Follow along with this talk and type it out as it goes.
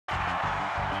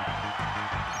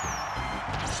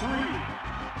3, 2,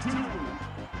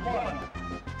 1,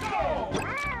 go!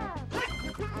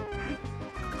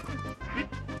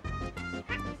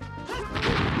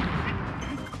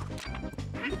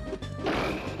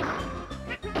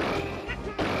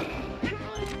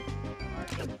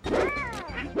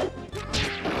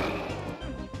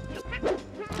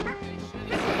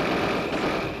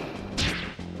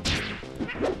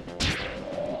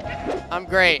 I'm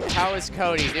great. How is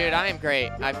Cody? Dude, I am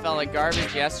great. I felt like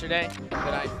garbage yesterday,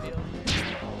 but I feel...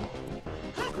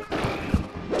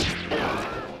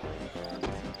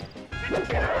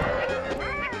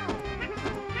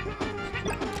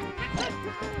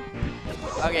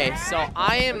 Okay, so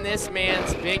I am this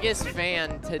man's biggest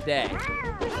fan today.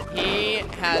 He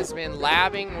has been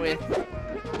labbing with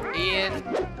Ian,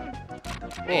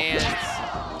 and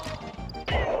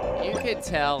you could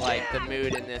tell like the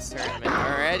mood in this tournament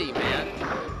already, man.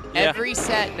 Yeah. Every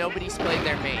set, nobody's played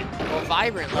their main. Well,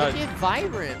 Vibrant, look at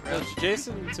Vibrant, bro.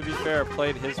 Jason, to be fair,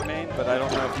 played his main, but I don't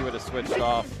know if he would have switched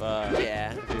off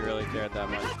yeah. if he really cared that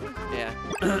much. Yeah.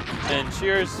 And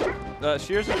Shears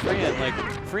and Freehan, like,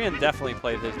 Freehan definitely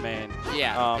played his main.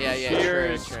 Yeah,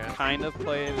 Shears true. kind of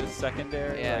played his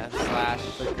secondary. Yeah, like, slash.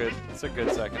 It's a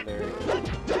good secondary.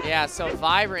 Yeah, so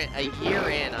Vibrant, a year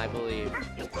in, I believe.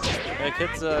 Yeah,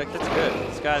 kid's good.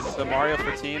 He's got the Mario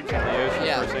for teams and the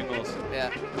Yoshi for singles.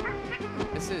 Yeah.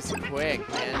 This is quick,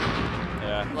 man.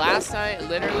 Yeah. Last night,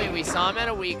 literally, we saw him at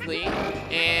a weekly,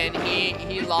 and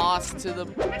he lost to the,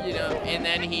 you know, and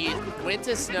then he went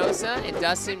to Snosa, and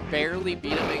Dustin barely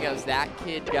beat him. He goes, that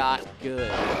kid got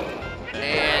good.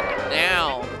 And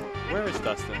now. Where is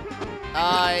Dustin?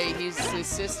 His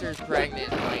sister's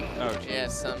pregnant, like, yeah,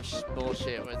 some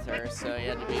bullshit with her, so he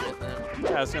had to be with them.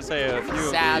 Yeah, I was gonna say a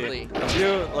few. Sadly. A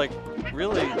few, like,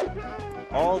 really,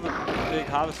 all the big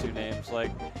Havasau names,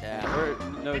 like,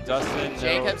 no Dustin.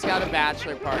 Jacob's got a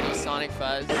bachelor party. Sonic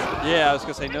Fuzz. Yeah, I was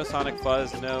gonna say no Sonic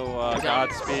Fuzz, no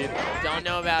Godspeed. Don't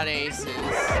know about Aces.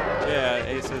 Yeah,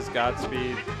 Aces,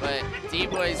 Godspeed. But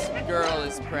D-Boy's girl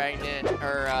is pregnant,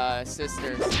 her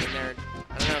sister's, and they're.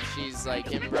 I don't know if she's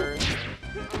like in birth.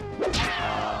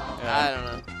 I don't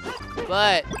know.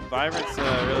 But Vibrant's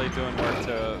really doing work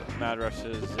to Mad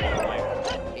Rush's link.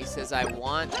 He says, I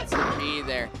want to be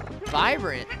there.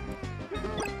 Vibrant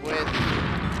with,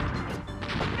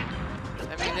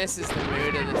 I mean, this is the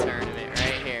mood of the tournament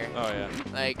right here. Oh, yeah.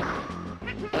 Like,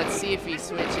 let's see if he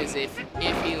switches, if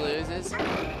he loses.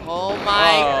 Oh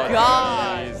my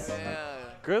God. Nice.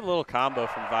 Good little combo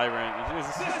from Vibrant.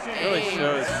 It really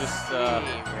shows just.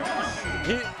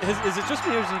 Is it just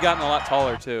me or has he gotten a lot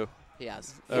taller too? He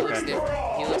has. He looks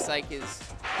different. He looks like his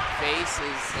face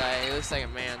is. He looks like a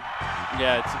man.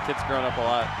 Yeah, the kid's grown up a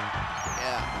lot.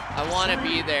 Yeah. I want to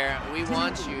be there. We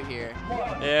want you here.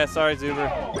 Yeah. Sorry, Zuber.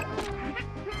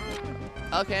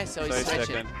 Okay, so he's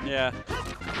switching. Yeah.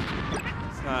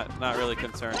 He's not really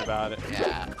concerned about it.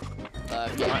 Yeah.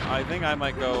 I think I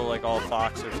might go like all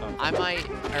Fox or something. I might,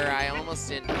 or I almost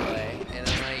didn't play, and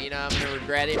I'm like, you know, I'm gonna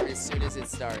regret it as soon as it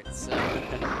starts. So.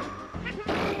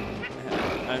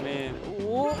 I mean,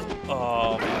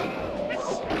 oh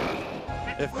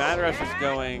man. If Mad Rush is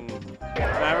going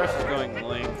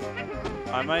Link,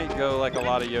 I might go like a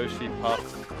lot of Yoshi Puff.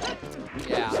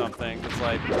 Yeah. Or something. It's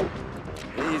like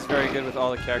he's very good with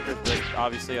all the characters, but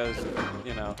obviously I was,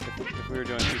 you know, if we were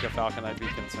doing Pika Falcon, I'd be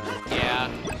concerned. Yeah.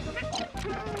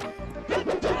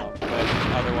 But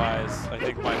otherwise, I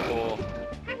think my pool,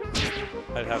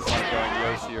 I'd have fun going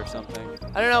Yoshi or something.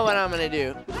 I don't know what I'm gonna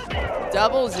do.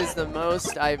 Doubles is the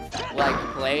most I've like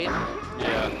played.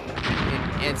 Yeah.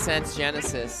 And since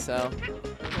Genesis, so.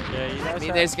 Yeah, you guys. I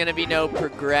mean, there's gonna be no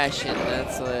progression.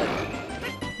 That's it.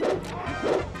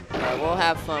 We'll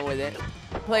have fun with it.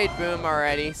 Played Boom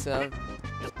already, so.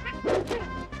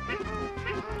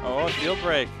 Oh, field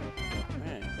break.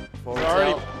 Man.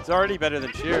 It's already better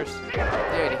than Shears.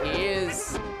 Dude, he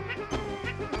is.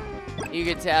 You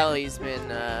could tell he's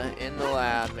been in the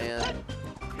lab, man.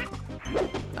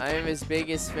 I am his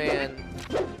biggest fan.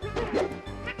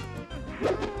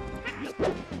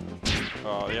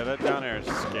 Oh, yeah, that down air is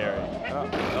scary.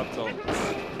 Up tilt.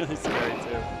 Really scary,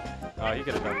 too. Oh, he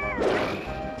could have done more with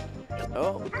that.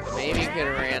 Oh, maybe he could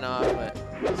have ran off, but.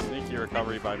 Sneaky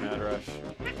recovery by Mad Rush.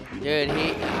 Dude,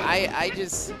 I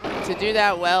just, to do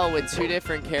that well with two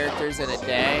different characters in a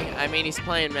day, I mean, he's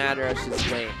playing Mad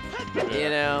Rush's Link, you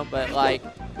know, but like.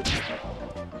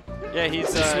 Yeah, he's.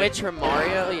 To switch from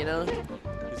Mario, you know?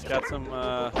 He's got some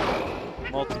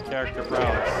multi-character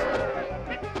prowess.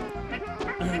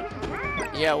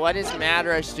 Yeah, what is Mad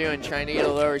Rush doing trying to get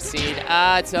a lower seed?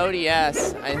 It's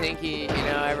ODS. I think he, you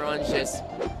know, everyone's just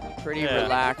pretty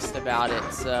relaxed about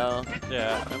it, so.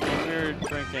 Yeah, I mean, we were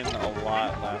drinking a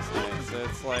lot last night, so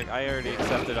it's like I already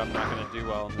accepted I'm not going to do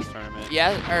well in this tournament.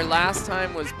 Yeah, our last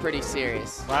time was pretty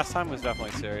serious. Last time was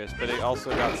definitely serious, but it also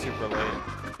got super late.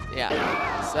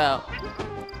 Yeah, so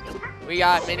we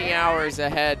got many hours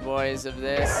ahead, boys, of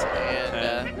this,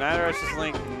 and Mad Rush's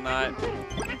Link not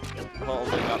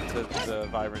holding up to the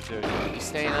Vibrant Yoshi. you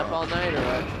staying up all night or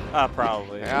what?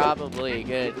 Probably. Probably,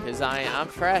 good, because I'm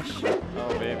fresh.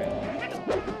 Oh, baby.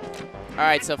 All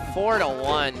right, so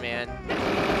 4-1, man.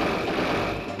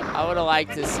 I would have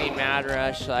liked to see Mad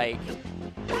Rush, like,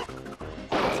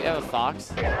 does he have a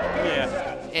fox?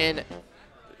 Yeah. And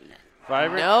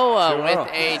Vibrant Noah 2-0.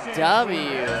 with a W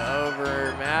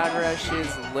over Mad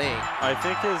Rush's Link. I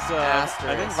think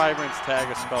I think Vibrant's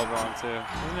tag is spelled wrong too. Doesn't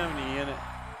have an E in it.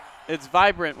 It's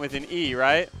Vibrant with an E,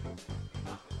 right?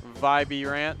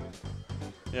 Vibrant.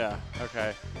 Yeah.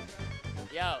 Okay.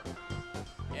 Yo.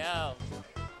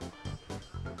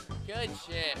 Good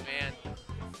shit, man.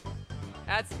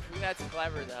 That's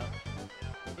clever though.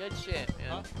 Good shit,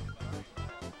 man.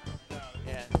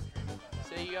 Yeah.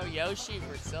 So you go Yoshi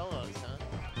for solos, huh?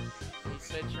 You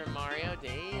switch from Mario?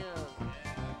 Damn.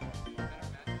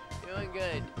 Doing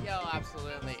good. Yo,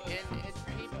 absolutely. And it's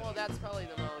people, that's probably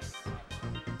the most.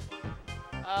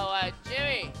 Oh,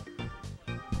 Jimmy.